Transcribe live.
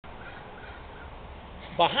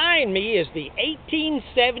Behind me is the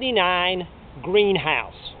 1879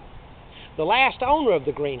 greenhouse. The last owner of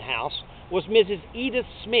the greenhouse was Mrs. Edith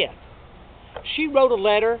Smith. She wrote a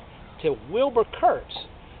letter to Wilbur Kurtz,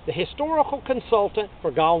 the historical consultant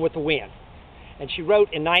for Gone with the Wind. And she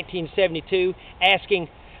wrote in 1972 asking,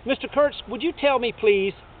 "Mr. Kurtz, would you tell me,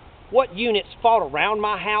 please, what units fought around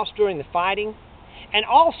my house during the fighting? And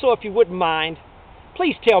also, if you wouldn't mind,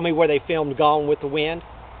 please tell me where they filmed Gone with the Wind."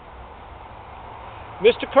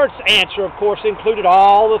 Mr. Kurtz's answer, of course, included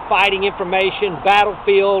all the fighting information,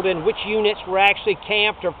 battlefield, and which units were actually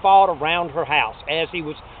camped or fought around her house, as he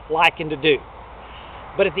was likened to do.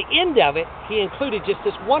 But at the end of it, he included just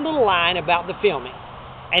this one little line about the filming.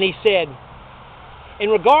 And he said, "In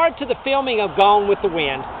regard to the filming of Gone with the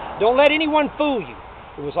Wind, don't let anyone fool you.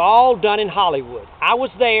 It was all done in Hollywood. I was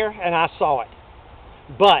there and I saw it.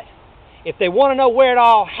 But if they want to know where it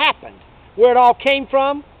all happened, where it all came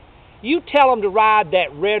from, you tell them to ride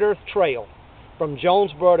that Red Earth Trail from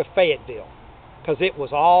Jonesboro to Fayetteville, because it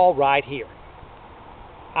was all right here."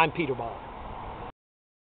 I'm Peter Ball.